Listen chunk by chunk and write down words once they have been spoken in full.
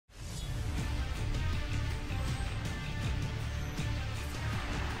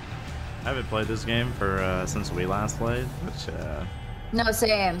I haven't played this game for since we last played, which No,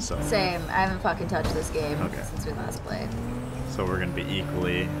 same. So- Same. I haven't fucking touched this game Okay. since we last played. so we're gonna be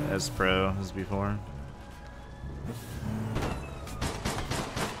equally as pro as before.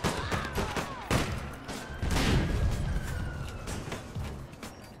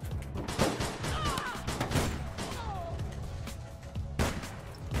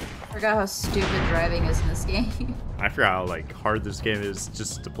 Forgot how stupid driving is in this game. I forgot how like hard this game is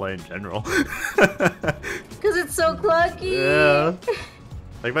just to play in general. Because it's so clunky. Yeah.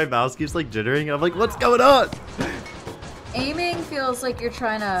 Like my mouse keeps like jittering. I'm like, what's going on? Aiming feels like you're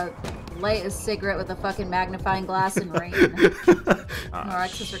trying to light a cigarette with a fucking magnifying glass in rain.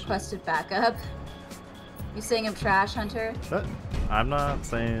 Norax has requested backup. You saying I'm trash, Hunter? What? I'm not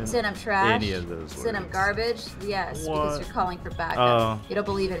saying Saying I'm trash? any of those words. Saying I'm garbage? Yes, What? because you're calling for backup. Oh. You don't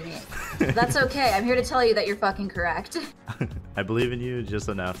believe in me. That's okay. I'm here to tell you that you're fucking correct. I believe in you just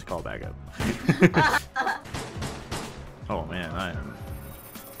enough to call back up. Oh man, I am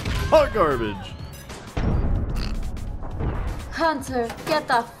hot garbage. Hunter, get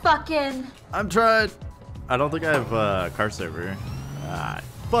the fucking... I'm trying. I don't think I have car server. I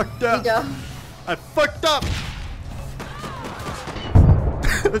fucked up. You don't? I fucked up.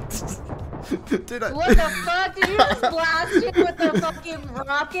 Dude, What the fuck? Did you just blast it with the fucking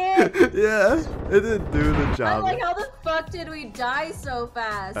rocket? Yeah, it didn't do the job. I'm like, how the fuck did we die so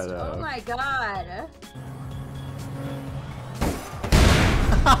fast? I know. Oh my god.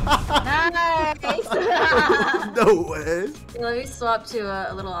 Nice! No way. Let me swap to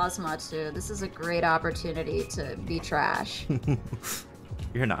a little Osmo 2. This is a great opportunity to be trash.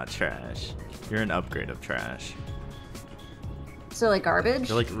 You're not trash. You're an upgrade of trash. So, like, garbage?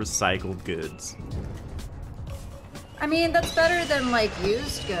 You're like recycled goods. I mean, that's better than, like,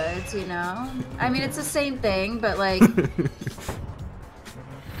 used goods, you know? I mean, it's the same thing, but, like...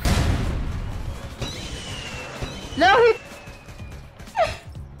 No,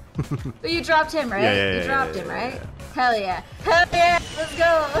 But you dropped him, right? Yeah, you dropped him, yeah, right? yeah. Hell yeah. Hell yeah! Let's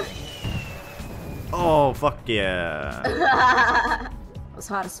go! Oh, fuck yeah. It was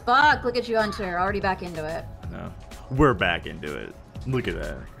hot as fuck. Look at you, Hunter. Already back into it. No. We're back into it. Look at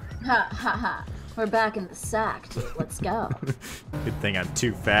that. Ha ha ha. We're back in the sack, dude. Let's go. Good thing I'm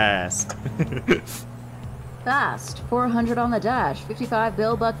too fast. Fast. 400 on the dash. 55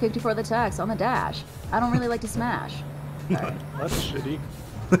 bill, buck 54 the tax on the dash. I don't really like to smash. Sorry. That's shitty.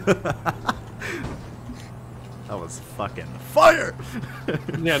 That was fucking fire.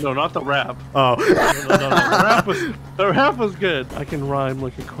 Yeah, no, not the rap. Oh. No. The rap was good. I can rhyme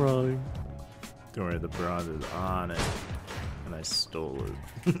like a crime. Don't worry, the bronze is on it. And I stole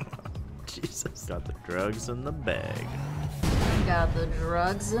it. Jesus. Got the drugs in the bag. Got the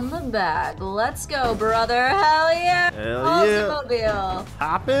drugs in the bag. Let's go, brother. Hell yeah. Hell yeah. Oldsmobile.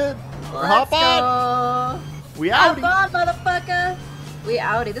 Hop it. Or Let's hop on. go. We Hop outie. on, motherfucker. We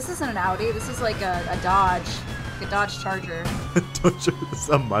Audi. This isn't an Audi. This is like a Dodge. Like a Dodge Charger. Don't you? This is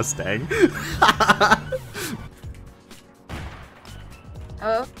a Mustang.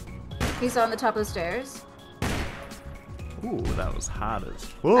 Oh. He's on the top of the stairs. Ooh, that was hot as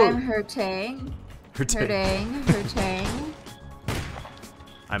fuck. I'm hurting. Hurting. Hurting.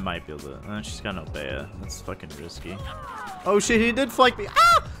 I might be able to. She's got no Bea. That's fucking risky. Oh shit, he did flank me.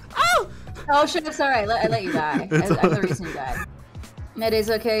 Ah! Ah! Oh shit, it's alright. I let you die. I'm the reason you died. It is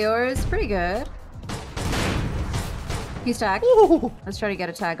okay, yours. Pretty good. He's tagged. Ooh. Let's try to get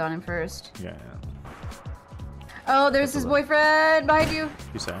a tag on him first. Yeah. Oh, there's his boyfriend behind you.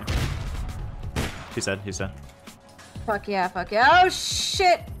 He said. He said. He said. Fuck yeah, fuck yeah. Oh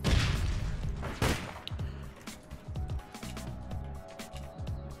shit!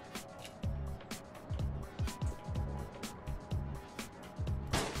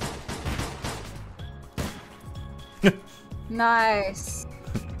 Nice.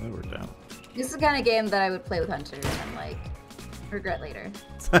 That worked out. This is the kind of game that I would play with Hunter and like regret later.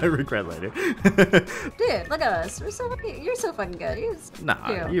 I regret later. Dude, look at us. We're so fucking, you're so fucking good. Nah,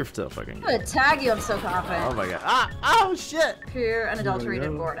 Cute. you're still fucking I'm good. gonna tag you. I'm so confident. Oh my god. Ah! Oh shit! Pure unadulterated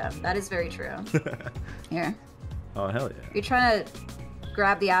There we go. boredom. That is very true. Here, Oh hell yeah. you're trying to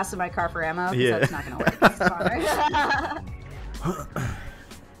grab the ass of my car for ammo. 'Cause Yeah. That's not gonna work. This car.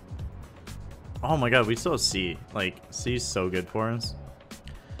 Oh my god, we still have C. Like, C is so good for us.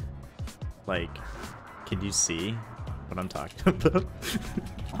 Like, can you see what I'm talking about?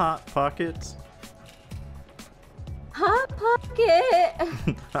 Hot pockets. Hot pocket.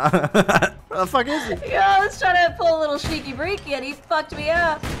 What the fuck is it? Yo, I was trying to pull a little sneaky breaky and he fucked me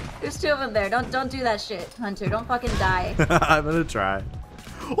up. There's two of them there. Don't do that shit, Hunter. Don't fucking die. I'm gonna try.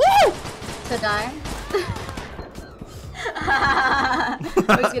 Woo! To die. I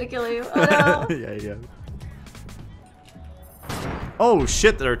was gonna kill you. Oh no. Yeah, yeah. Oh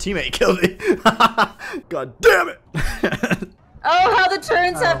shit, that our teammate killed me. God damn it. Oh, how the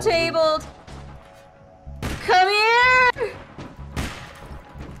turns have tabled. Come here.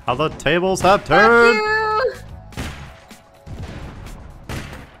 How the tables have Fuck turned. you.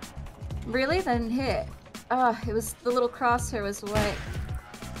 Really? Then hit. Oh, it was the little crosshair was white.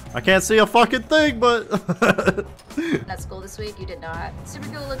 I can't see a fucking thing, but. At school this week, you did not. Super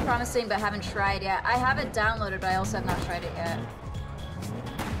cool, look promising, but haven't tried yet. I have it downloaded, but I also have not tried it yet.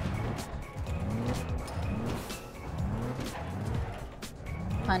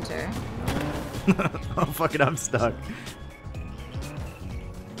 Hunter. Oh fuck it, I'm stuck.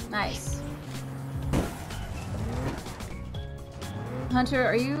 Nice. Hunter,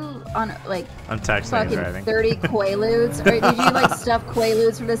 are you on like I'm texting and fucking driving. 30 Quaaludes? Or did you like stuff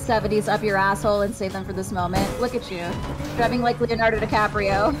Quaaludes from the 70s up your asshole and save them for this moment? Look at you. Driving like Leonardo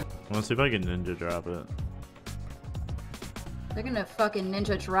DiCaprio. Let's see if I can ninja drop it. They're gonna fucking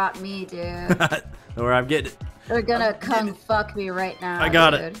ninja drop me, dude. Where I'm getting it. They're gonna come fuck me right now. I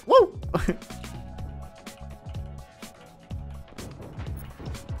got dude. it. Woo!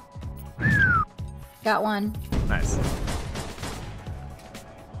 Got one. Nice.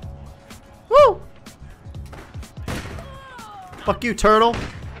 Woo! Fuck you, turtle.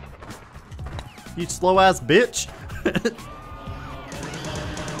 You slow ass bitch.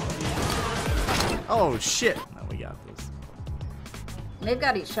 Oh shit. No, we got this. They've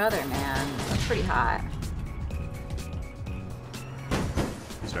got each other, man. That's pretty hot.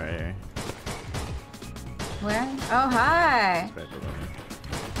 It's right here. Where? Oh, hi. It's right below me.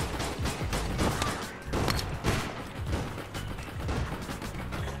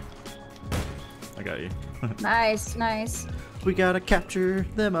 I got you. Nice, nice. We gotta capture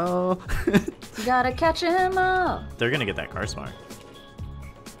them all. You gotta catch 'em all. They're gonna get that car smart.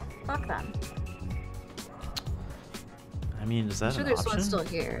 Fuck them. I mean, is that I'm sure an there's option? one still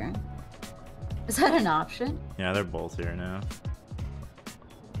here. Is that an option? Yeah, they're both here now.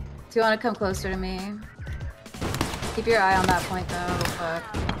 Do you want to come closer to me? Keep your eye on that point, though. Fuck.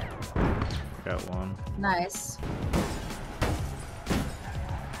 Got one. Nice.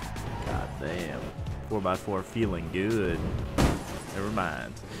 God damn. 4x4 feeling good. Never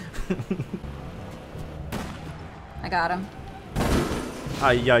mind. I got him.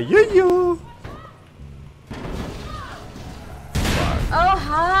 Ay-ya-ya-ya! Oh,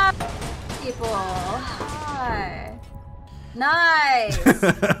 hi, people. Hi. Nice.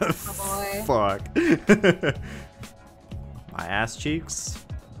 Oh, boy. Fuck. My ass cheeks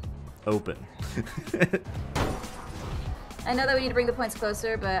open. I know that we need to bring the points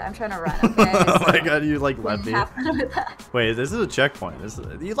closer, but I'm trying to run, okay? Oh my So god, you like left me. have fun with that. Wait, this is a checkpoint.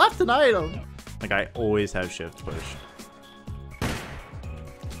 You left an item. Like, I always have shift push.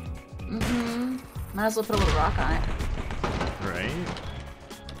 Mm-hmm. Might as well put a little rock on it. Right?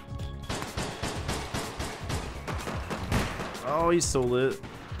 Oh, he's so lit.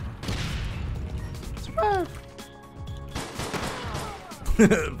 Survive.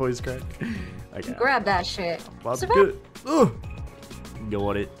 Voice crack. Okay. Grab that shit. Well, Survive. good. Ugh.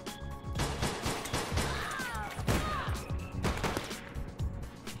 Got it.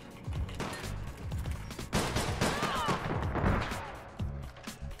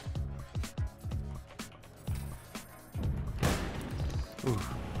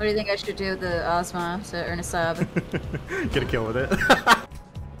 What do you think I should do with the Ozma to earn a sub? Get a kill with it.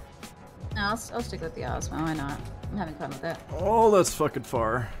 No, I'll stick with the Ozma. Why not? I'm having fun with it. Oh, that's fucking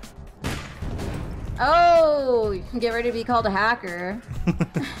far. Oh, you can get ready to be called a hacker.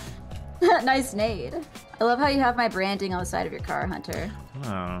 Nice nade. I love how you have my branding on the side of your car, Hunter.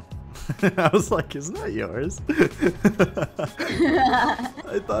 Oh. I was like, isn't that yours?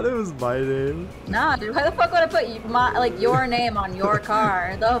 I thought it was my name. Nah, dude, why the fuck would I put your name on your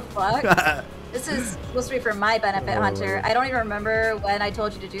car? The fuck? This is supposed to be for my benefit, Hunter. I don't even remember when I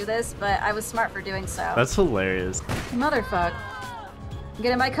told you to do this, but I was smart for doing so. That's hilarious. Motherfuck.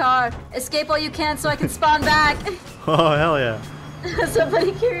 Get in my car. Escape while you can so I can spawn back. Oh, hell yeah.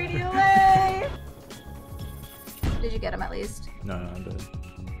 Somebody carried you away. Did you get him at least? No, I'm dead.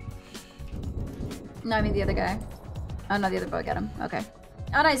 No, I mean the other guy. Oh no, the other boy got him. Okay.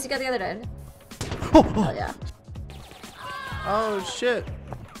 Oh nice, you got the other dude. Oh, Hell yeah. oh, shit.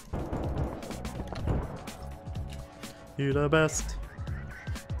 You the best.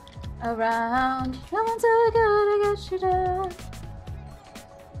 Around, no one's ever gonna get you down.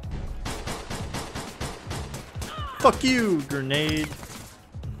 Fuck you, grenade.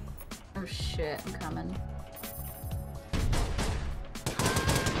 Oh shit, I'm coming.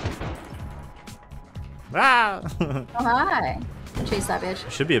 Ah! Oh, hi. Chase that bitch.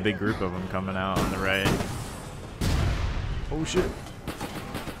 Should be a big group of them coming out on the right. Oh shit.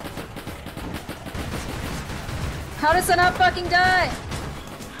 How does that not fucking die?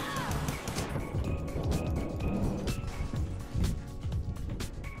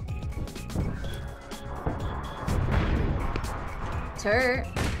 Turret.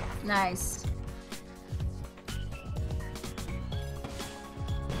 Nice.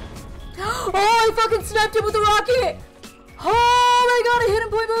 Oh, I fucking snapped him with a rocket! Oh my god, I hit him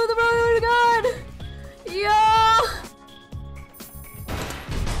point blank with a rocket! Oh my god! Yeah!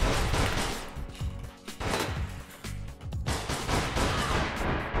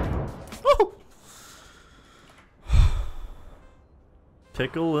 Oh.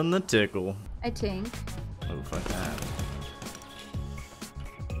 Pickle in the tickle. I think. Oh, fuck that.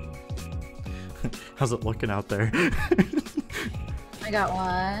 How's it looking out there? I got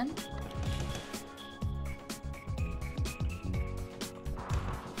one.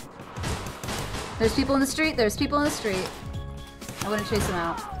 There's people in the street. There's people in the street. I wouldn't chase them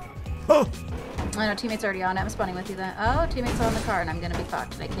out. Oh! I know, teammate's already on it. I'm spawning with you then. Oh, teammate's on the car and I'm gonna be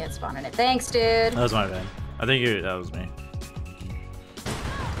fucked and I can't spawn in it. Thanks, dude. That was my bad. I think that was me.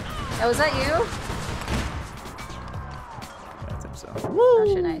 Oh, was that you? Yeah, I think so. Oh,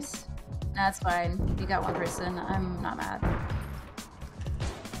 shit, nice. That's fine. You got one person. I'm not mad.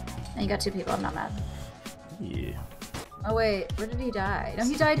 And you got two people. I'm not mad. Yeah. Oh, wait. Where did he die? No,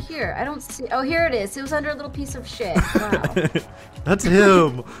 he died here. I don't see. Oh, here it is. It was under a little piece of shit. Wow. That's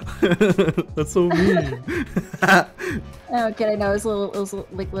him. That's so mean. Okay, no, it was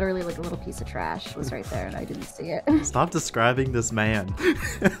like literally like a little piece of trash was right there and I didn't see it. Stop describing this man.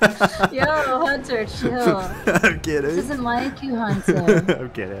 Yo, Hunter, chill. I'm kidding. This isn't like you, Hunter. I'm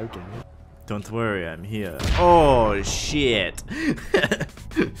kidding, I'm kidding. Don't worry, I'm here. Oh, shit.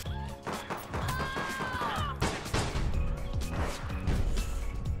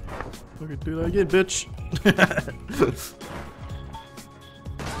 Fucking do that again, bitch.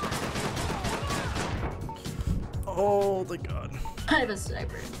 Oh, thank God. I have a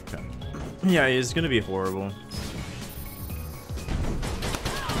sniper. Okay. Yeah, he's gonna be horrible.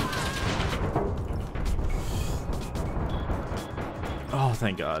 Oh,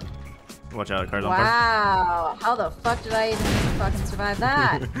 thank God. Watch out, car's on fire. Wow, how the fuck did I even fucking survive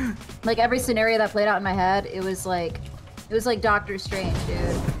that? Like every scenario that played out in my head, it was like Doctor Strange,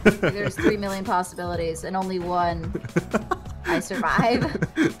 dude. Like, there's 3 million possibilities and only one I survive.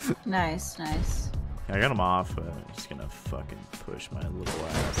 Nice, nice. I got him off, but I'm just gonna fucking push my little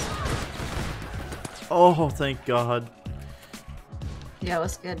ass. Oh, thank God. Yeah,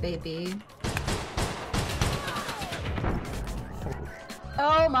 what's good, baby?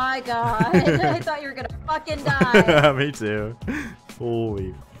 Oh my God. I thought you were gonna fucking die. Me too.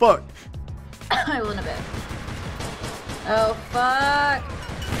 Holy fuck. I will in a bit. Oh, fuck.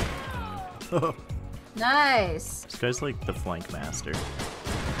 Nice. This guy's like the flank master.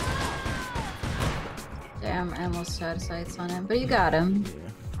 Damn, I almost had sights on him, but you got him. Yeah.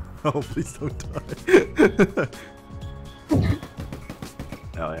 Oh, please don't die.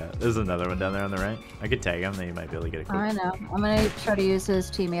 Oh yeah, there's another one down there on the right. I could tag him, then you might be able to get a clip. I know. I'm gonna try to use his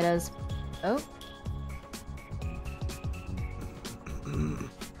teammate as... Oh.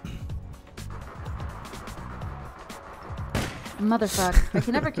 Motherfuck. I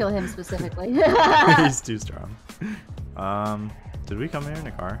can never kill him specifically. He's too strong. Did we come here in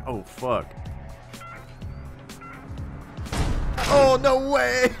a car? Oh, fuck. Oh, no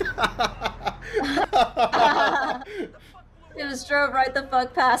way! They just drove right the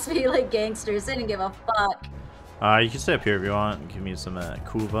fuck past me like gangsters. They didn't give a fuck. You can stay up here if you want. Give me some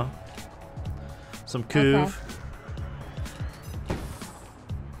kuva. Some kuv. Okay.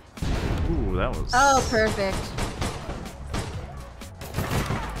 Ooh, that was... Oh, perfect.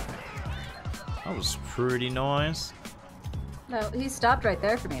 That was pretty nice. No, he stopped right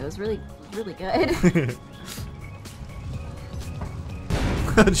there for me. It was really, really good.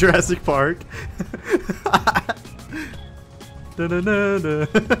 Jurassic Park. Da, da, da, da.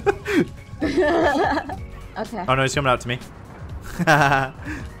 Okay. Oh no, he's coming out to me.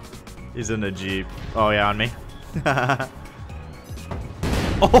 He's in a Jeep. Oh yeah, on me.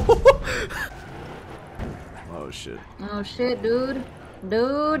 Oh. Oh shit. Oh shit, dude.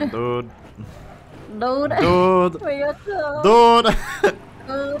 Dude. Dude. Dude. Dude. We got to... Dude.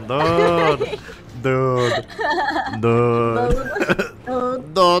 Dude. Dude. Dude.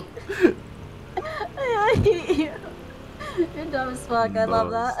 Dude. Dude. I hate you. You're dumb as fuck. I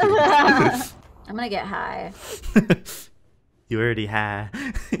love that. I'm gonna get high. You already high.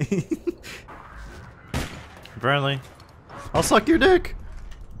 Apparently. I'll suck your dick.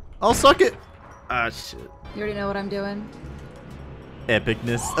 I'll suck it. Ah, shit. You already know what I'm doing.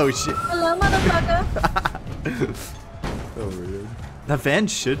 Epicness. Oh, shit. Hello, motherfucker. Oh, weird. The van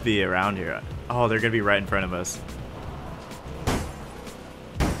should be around here. Oh, they're gonna be right in front of us.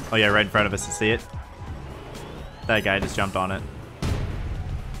 Oh yeah, right in front of us. You see it? That guy just jumped on it.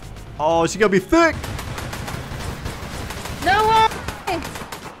 Oh, she gonna be thick. No way!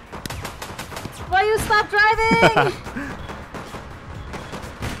 Why you stop driving?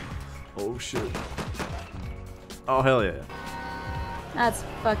 Oh shit. Oh hell yeah. That's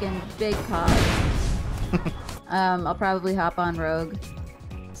fucking big cock. I'll probably hop on Rogue.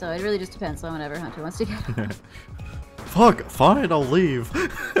 So it really just depends on whenever Hunter wants to get. Fuck, fine, I'll leave.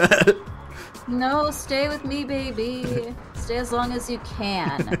 No, stay with me, baby. Stay as long as you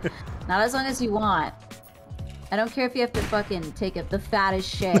can. Not as long as you want. I don't care if you have to fucking take up the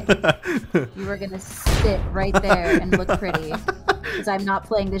fattest shit. You are gonna sit right there and look pretty. Because I'm not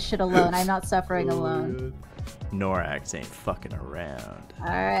playing this shit alone. I'm not suffering alone. Norax ain't fucking around.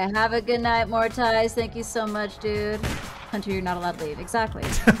 Alright, have a good night, Mortis. Thank you so much, dude. Hunter, you're not allowed to leave. Exactly.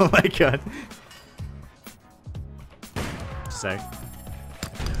 Oh my god. Sick.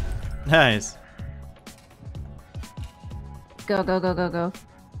 Nice. Go, go, go, go, go.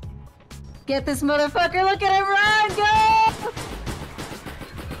 Get this motherfucker! Look at him run! Go!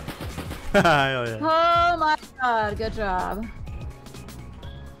 Hell yeah. Oh my god, good job.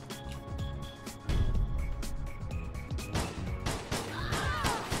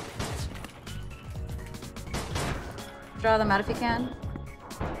 Draw them out if you can.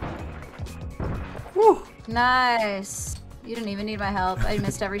 Woo. Nice. You didn't even need my help. I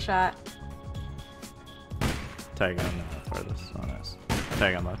missed every shot. Tag on the farthest. Oh, nice.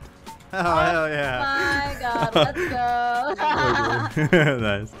 Tag on left. Oh, hell yeah. My god, let's go.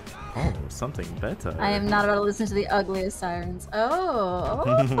 Nice. Oh, something better. I am not about to listen to the ugliest sirens. Oh.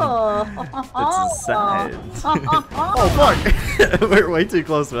 That's inside. Oh, fuck. We're way too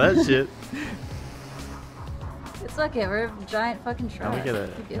close for that shit. It's okay, we're a giant fucking truck.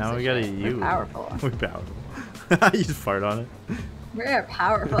 Now we gotta use. We're powerful. We're powerful. You just fart on it. We're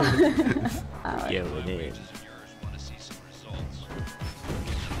powerful. Yeah, we did.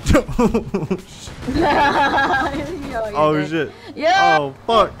 Oh shit. Yeah. Oh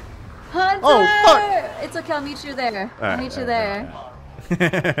fuck. Hunter! Oh fuck. It's okay, I'll meet you there. I'll meet you there.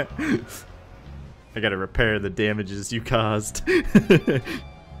 I gotta repair the damages you caused.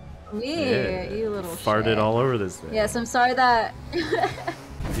 Me, Yeah. you little Farted shit. all over this thing. Yes, I'm sorry that...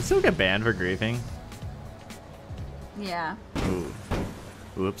 You still get banned for griefing? Yeah. Ooh.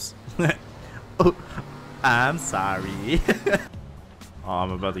 Whoops. Oh, I'm sorry. Oh,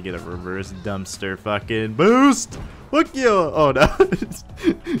 I'm about to get a reverse dumpster fucking boost. Look you. Oh no.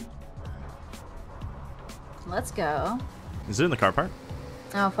 Let's go. Is it in the car park?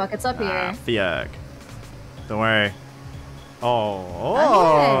 Oh fuck, it's up Ah, here. fuck. Don't worry. Oh.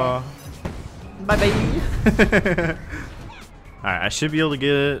 Oh. Bye bye. Alright, I should be able to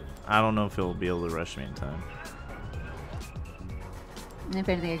get it. I don't know if he'll be able to rush me in time. And if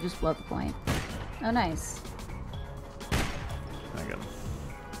anything, I just blow up the point. Oh, nice. I got him.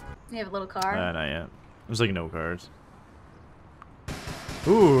 You have a little car? Not yet. There's like no cars.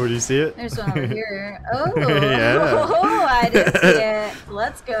 Ooh, do you see it? There's one over here. Oh, Yeah. Oh, I did see it.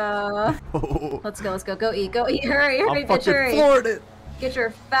 Let's go. Oh. Let's go, let's go. Go eat, hurry, hurry, I'm bitch, fucking hurry. floored it. Get your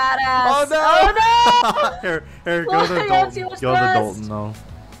fat ass. Oh no! Oh, no! Here, go Why? to You have Dalton. too Go much to thrust. Dalton, though.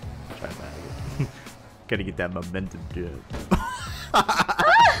 Try that. Gotta get that momentum, dude.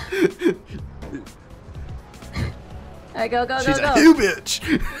 Alright, go, go, She's go, a go. new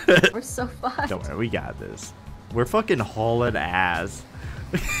bitch. We're so fucked. Don't worry, we got this. We're fucking hauling ass.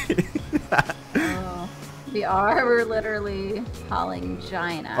 Oh, we are. We're literally hauling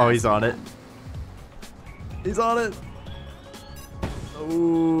giant ass. Oh, he's on it. He's on it.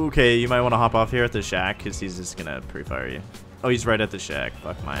 Okay, you might want to hop off here at the shack because he's just gonna pre-fire you. Oh, he's right at the shack.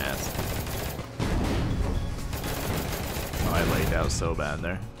 Fuck my ass. Oh, I laid out so bad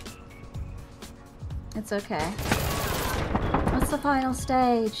there. It's okay. What's the final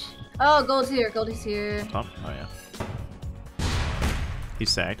stage? Oh, Gold's here. Goldie's here. Oh yeah. He's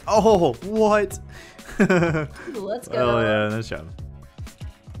sacked. Oh, what? Let's go. Oh yeah, nice job.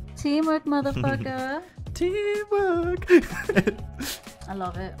 Teamwork, motherfucker. Teamwork. I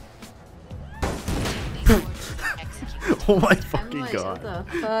love it. Oh my I'm fucking like, god. what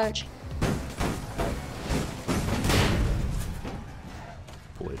the fuck?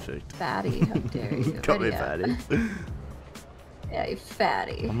 Perfect. Fatty, how dare you? Call me Ready up. fatty. Yeah, you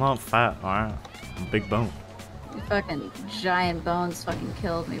fatty. I'm not fat, alright. I'm big bone. Your fucking giant bones fucking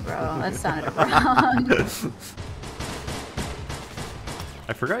killed me, bro. That sounded wrong.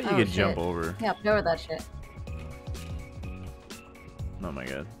 I forgot you could jump over. Yeah, over that shit. Oh my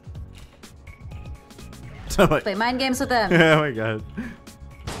god. Oh my... Play mind games with them. Oh my god.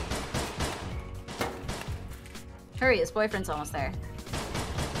 Hurry, his boyfriend's almost there.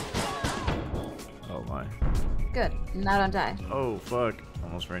 Oh my. Good. Now don't die. Oh fuck.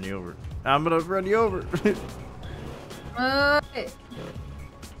 Almost ran you over. I'm gonna run you over.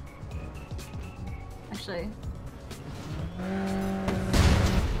 Actually.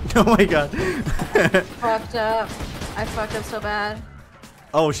 Oh my god. Fucked up. I fucked up so bad.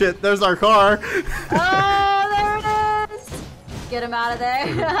 Oh shit, there's our car. Oh, there it is. Get him out of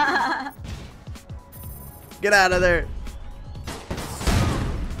there. Get out of there.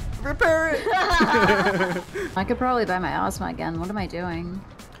 Repair it. I could probably buy my asthma again. What am I doing?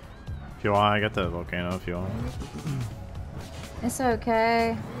 If you want, I got the volcano if you want. It's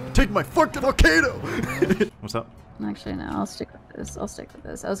okay. Take my fucking volcano. What's up? Actually, no. I'll stick with this. I'll stick with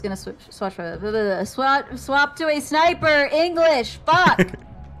this. I was gonna swap to a sniper. English. Fuck.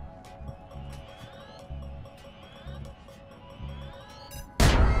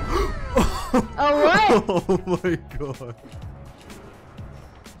 Oh what? Oh my god.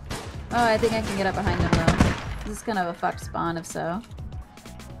 Oh, I think I can get up behind him though. This is kind of a fucked spawn if so.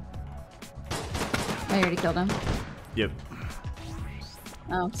 Oh, you already killed him. Yep.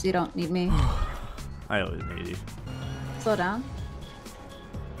 Oh, so you don't need me. I always need you. Slow down.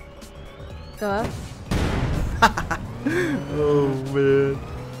 Go up. Oh man.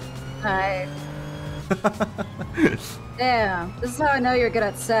 Alright. Damn. This is how I know you're good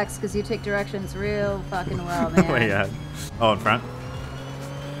at sex, because you take directions real fucking well, man. Oh my god. Oh, in front?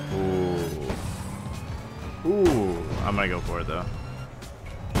 Ooh. Ooh. I'm gonna go for it though.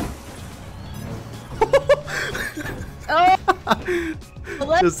 Oh!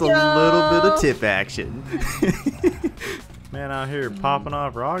 Let's Just a go. little bit of tip action. Man out here popping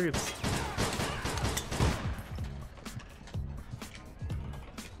off rockets.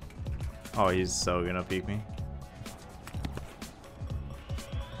 Oh, he's so gonna peek me.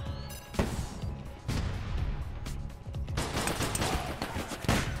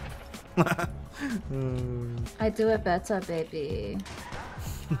 I do it better, baby.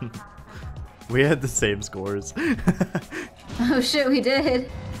 We had the same scores. Oh shit, we did.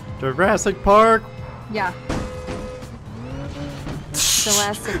 Jurassic Park. Yeah.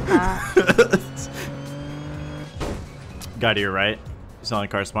 Jurassic Park. Guy to your right. He's on the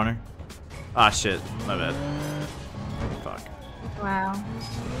car spawner. Ah shit, my bad. Fuck. Wow.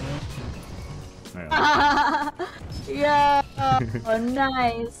 Hang on. Yeah. Oh,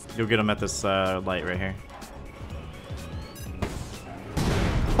 nice. You'll get him at this light right here.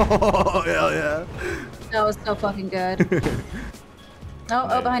 Oh hell yeah! That was so fucking good. Oh,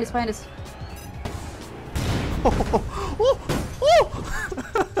 oh, behind us, behind us.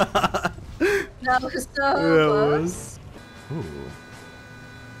 That was so close. Ooh.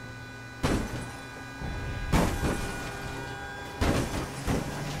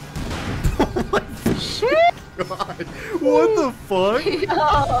 Shit! God, what the fuck?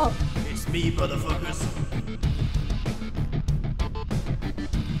 Yo. It's me, motherfuckers.